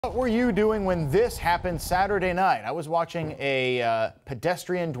What were you doing when this happened Saturday night? I was watching a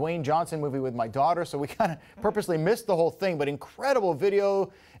pedestrian Dwayne Johnson movie with my daughter, so we kind of purposely missed the whole thing, but incredible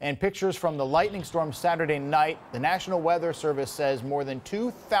video and pictures from the lightning storm Saturday night. The National Weather Service says more than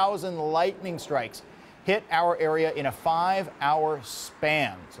 2,000 lightning strikes hit our area in a 5-hour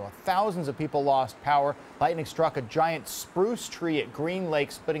span. So thousands of people lost power. Lightning struck a giant spruce tree at Green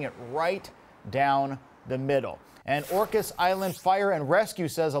Lake, splitting it right down the middle. And Orcas Island Fire and Rescue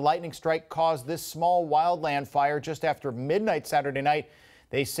says a lightning strike caused this small wildland fire just after midnight Saturday night.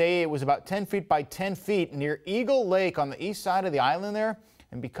 They say it was about 10 feet by 10 feet near Eagle Lake on the east side of the island there.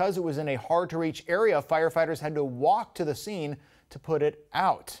 And because it was in a hard-to-reach area, firefighters had to walk to the scene to put it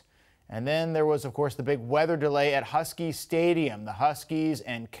out. And then there was, of course, the big weather delay at Husky Stadium. The Huskies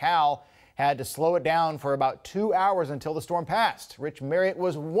and Cal had to slow it down for about 2 hours until the storm passed. Rich Marriott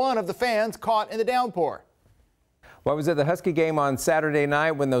was one of the fans caught in the downpour. Well, I was at the Husky game on Saturday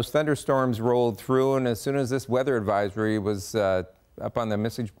night when those thunderstorms rolled through, and as soon as this weather advisory was up on the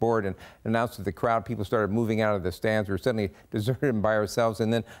message board and announced to the crowd, people started moving out of the stands. We were suddenly deserted and by ourselves,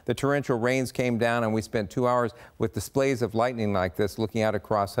 and then the torrential rains came down, and we spent 2 hours with displays of lightning like this, looking out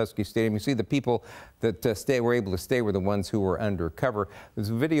across Husky Stadium. You see the people that were able to stay were the ones who were under cover.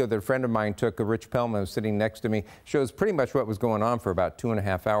 There's a video that a friend of mine took, Rich Pellman, who's sitting next to me, shows pretty much what was going on for about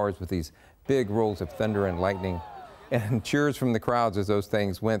 2.5 hours with these big rolls of thunder and lightning. And cheers from the crowds as those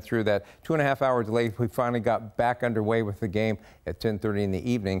things went through. That 2.5 hour delay, we finally got back underway with the game at 10:30 in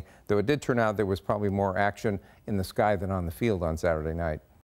the evening, though it did turn out there was probably more action in the sky than on the field on Saturday night.